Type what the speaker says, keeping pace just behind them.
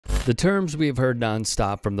The terms we have heard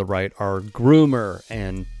nonstop from the right are groomer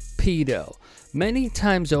and pedo. Many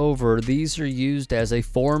times over, these are used as a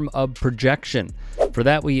form of projection. For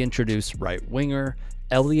that, we introduce right-winger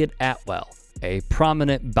Elliot Atwell, a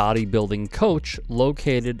prominent bodybuilding coach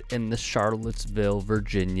located in the Charlottesville,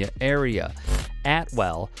 Virginia area.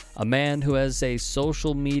 Atwell, a man who has a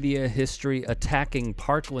social media history attacking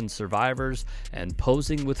Parkland survivors and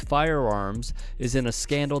posing with firearms, is in a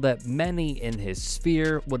scandal that many in his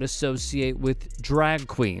sphere would associate with drag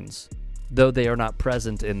queens, though they are not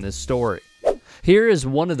present in this story. Here is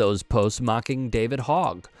one of those posts mocking David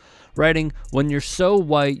Hogg, writing, "When you're so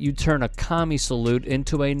white, you turn a commie salute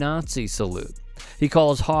into a Nazi salute." He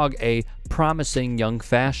calls Hogg a promising young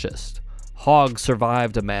fascist. Hogg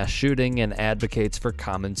survived a mass shooting and advocates for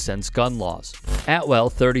common sense gun laws. Atwell,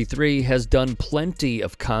 33, has done plenty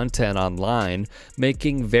of content online,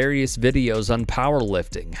 making various videos on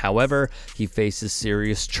powerlifting. However, he faces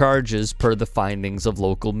serious charges per the findings of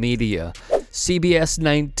local media. CBS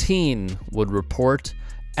 19 would report,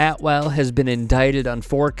 Atwell has been indicted on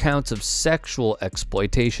 4 counts of sexual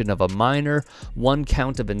exploitation of a minor, 1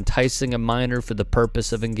 count of enticing a minor for the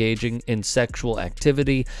purpose of engaging in sexual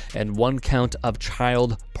activity, and 1 count of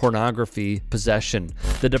child pornography possession.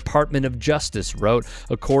 The Department of Justice wrote,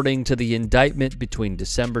 according to the indictment between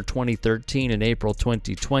December 2013 and April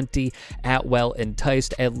 2020, Atwell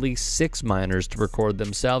enticed at least 6 minors to record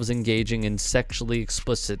themselves engaging in sexually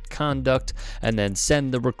explicit conduct and then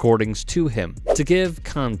send the recordings to him. To give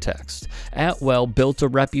context, Atwell built a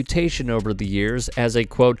reputation over the years as a,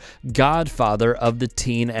 quote, godfather of the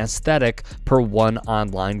teen aesthetic per one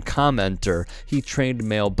online commenter. He trained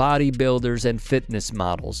male bodybuilders and fitness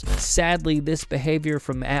models. Sadly, this behavior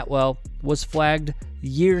from Atwell was flagged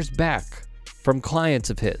years back from clients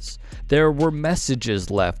of his. There were messages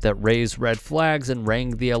left that raised red flags and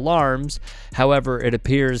rang the alarms. However, it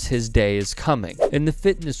appears his day is coming. In the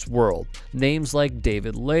fitness world, names like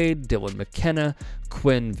David Lade, Dylan McKenna,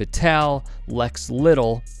 Quinn Vitale, Lex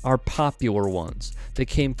Little are popular ones. They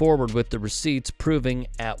came forward with the receipts proving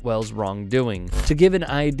Atwell's wrongdoing. To give an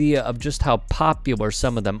idea of just how popular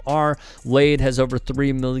some of them are, Lade has over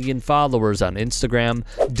 3 million followers on Instagram,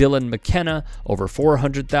 Dylan McKenna over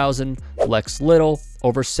 400,000, Lex Little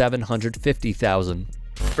over 750,000.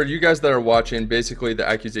 For you guys that are watching, basically the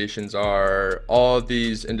accusations are all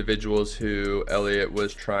these individuals who Elliot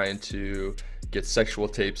was trying to get sexual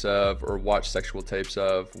tapes of or watch sexual tapes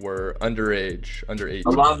of were underage, under 18. A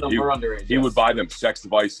lot of them were underage. He would buy them sex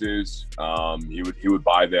devices. He would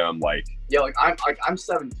buy them like I'm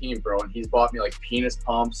 17, bro, and he's bought me like penis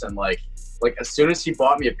pumps and like as soon as he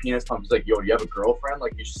bought me a penis pump, he's like, yo, do you have a girlfriend?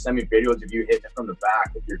 Like, you should send me videos of you hitting it from the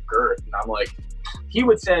back with your girth. And I'm like, he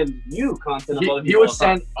would send you content of other people. He would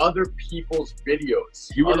send other people's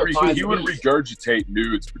videos. He would regurgitate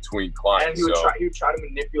nudes between clients. And he would try to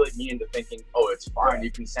manipulate me into thinking, oh, it's fine. You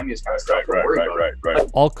can send me this kind of stuff. Right.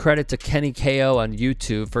 All credit to Kenny KO on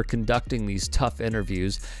YouTube for conducting these tough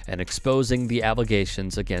interviews and exposing the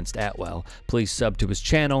allegations against Atwell. Please sub to his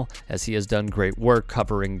channel, as he has done great work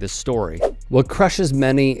covering this story. What crushes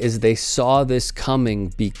many is they saw this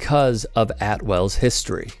coming because of Atwell's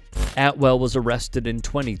history. Atwell was arrested in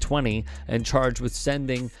 2020 and charged with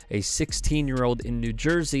sending a 16-year-old in New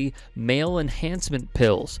Jersey male enhancement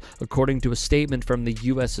pills, according to a statement from the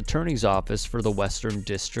U.S. Attorney's Office for the Western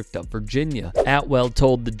District of Virginia. Atwell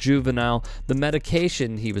told the juvenile the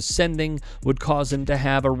medication he was sending would cause him to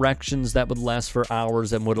have erections that would last for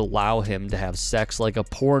hours and would allow him to have sex like a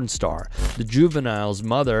porn star. The juvenile's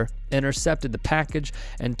mother intercepted the package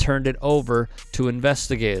and turned it over to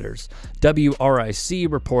investigators. WRIC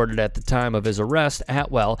reported at the time of his arrest,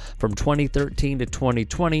 Atwell, from 2013 to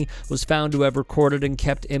 2020, was found to have recorded and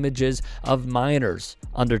kept images of minors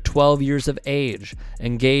under 12 years of age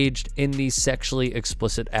engaged in these sexually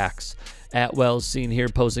explicit acts. Atwell, seen here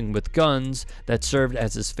posing with guns that served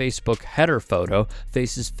as his Facebook header photo,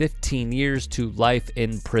 faces 15 years to life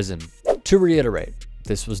in prison. To reiterate,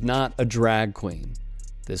 this was not a drag queen.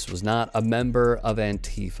 This was not a member of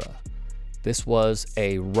Antifa. This was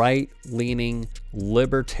a right-leaning,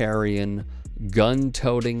 libertarian,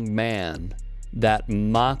 gun-toting man that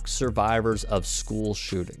mocked survivors of school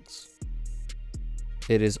shootings.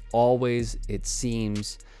 It is always, it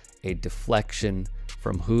seems, a deflection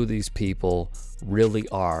from who these people really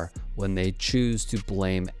are when they choose to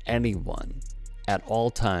blame anyone at all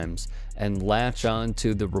times and latch on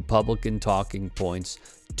to the Republican talking points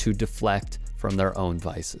to deflect from their own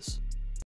vices.